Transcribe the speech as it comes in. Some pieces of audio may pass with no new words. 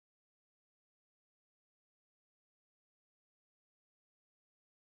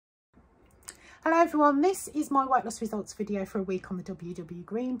Hello everyone, this is my weight loss results video for a week on the WW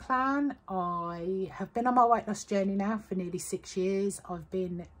Green Plan. I have been on my weight loss journey now for nearly 6 years. I've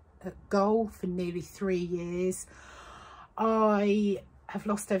been at goal for nearly 3 years. I have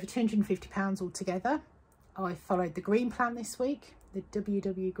lost over 250 pounds altogether. I followed the Green Plan this week, the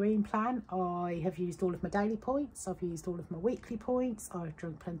WW Green Plan. I have used all of my daily points. I've used all of my weekly points. I've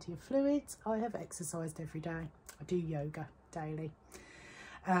drunk plenty of fluids. I have exercised every day. I do yoga daily.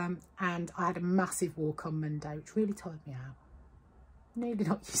 And I had a massive walk on Monday, which really tired me out. Nearly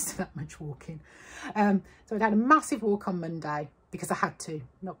not used to that much walking. So I'd had a massive walk on Monday because I had to,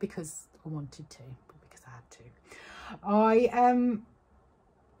 not because I wanted to, but because I had to. I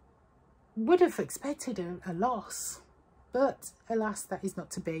would have expected a loss, but alas, that is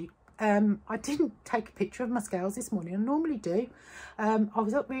not to be. I didn't take a picture of my scales this morning. I normally do. I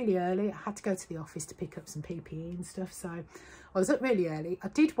was up really early. I had to go to the office to pick up some PPE and stuff. So I was up really early. I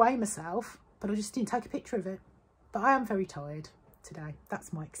did weigh myself, but I just didn't take a picture of it. But I am very tired today.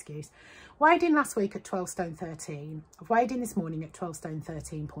 That's my excuse. Weighed in last week at 12 stone 13. I've weighed in this morning at 12 stone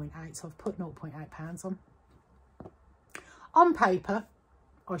 13.8. So I've put 0.8 pounds on. On paper,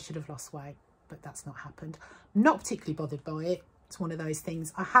 I should have lost weight, but that's not happened. I'm not particularly bothered by it. It's one of those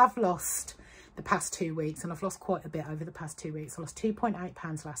things. I have lost the past 2 weeks, and I've lost quite a bit over the past 2 weeks. I lost 2.8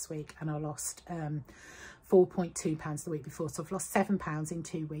 pounds last week, and I lost 4.2 pounds the week before. So I've lost 7 pounds in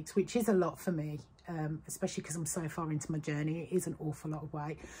 2 weeks, which is a lot for me, especially because I'm so far into my journey. It is an awful lot of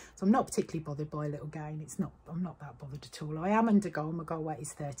weight. So I'm not particularly bothered by a little gain. I'm not that bothered at all. I am under goal. My goal weight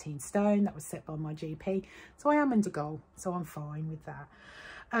is 13 stone. That was set by my GP. So I am under goal. So I'm fine with that.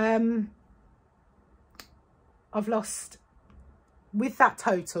 I've lost, with that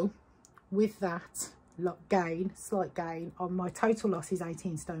total, with that slight gain, on my total loss is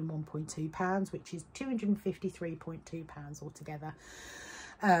 18 stone 1.2 pounds, which is 253.2 pounds altogether.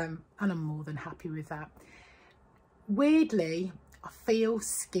 And I'm more than happy with that. Weirdly, I feel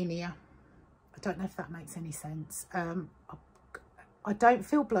skinnier. I don't know if that makes any sense. I don't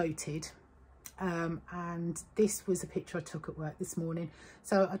feel bloated. And this was a picture I took at work this morning.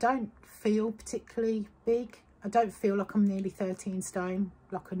 So I don't feel particularly big. I don't feel like I'm nearly 13 stone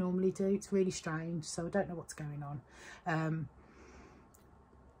like I normally do. It's really strange. So I don't know what's going on.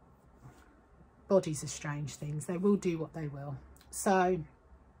 Bodies are strange things. They will do what they will. So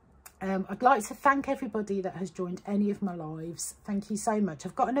I'd like to thank everybody that has joined any of my lives. Thank you so much.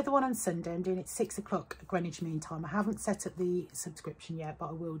 I've got another one on Sunday. I'm doing it 6 o'clock Greenwich Mean Time. I haven't set up the subscription yet, but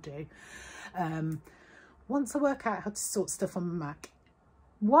I will do. Once I work out how to sort stuff on my Mac.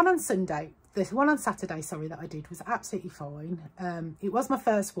 One on Saturday, sorry, that I did was absolutely fine. It was my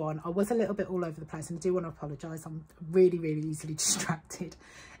first one. I was a little bit all over the place, and I do want to apologise. I'm really, really easily distracted.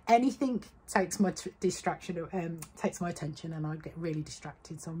 Anything takes my takes my attention, and I get really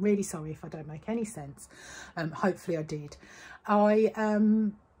distracted. So I'm really sorry if I don't make any sense. Hopefully I did.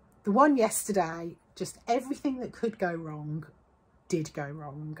 The one yesterday, just everything that could go wrong did go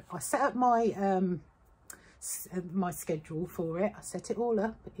wrong. I set up my schedule for it. I set it all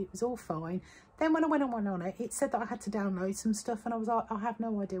up. It was all fine. Then when I went on it, it said that I had to download some stuff, and I was like, I have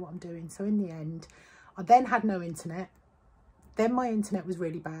no idea what I'm doing. So in the end, I then had no internet. Then my internet was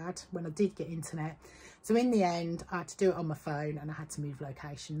really bad when I did get internet. So in the end, I had to do it on my phone, and I had to move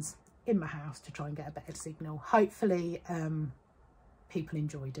locations in my house to try and get a better signal. Hopefully people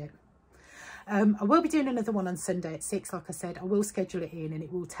enjoyed it. I will be doing another one on Sunday at 6. Like I said, I will schedule it in, and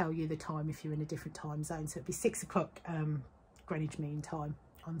it will tell you the time if you're in a different time zone. So it'll be 6 o'clock Greenwich Mean Time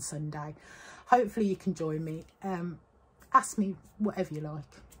on Sunday. Hopefully you can join me. Ask me whatever you like.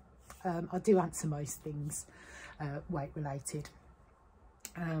 I do answer most things weight related.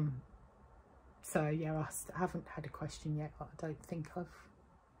 So yeah, I haven't had a question yet. I don't think I've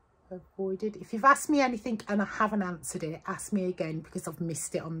avoided. If you've asked me anything and I haven't answered it, ask me again, because I've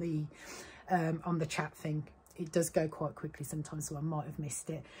missed it on the chat thing. It does go quite quickly sometimes, so I might have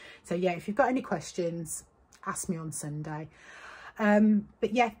missed it. So yeah, if you've got any questions, ask me on Sunday.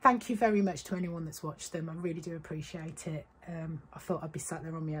 But yeah, thank you very much to anyone that's watched them. I really do appreciate it. I thought I'd be sat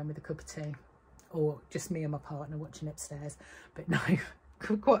there on my own with a cup of tea, or just me and my partner watching upstairs, but no,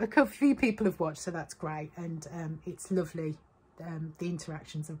 quite a few people have watched, so that's great. And it's lovely. The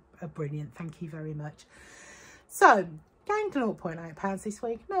interactions are brilliant. Thank you very much. So gained 0.8 pounds this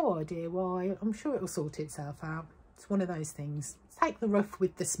week. No idea why. I'm sure it'll sort itself out. It's one of those things. Take the rough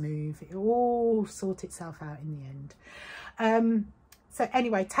with the smooth. It'll all sort itself out in the end. So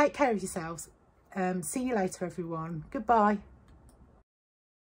anyway, take care of yourselves. See you later, everyone. Goodbye.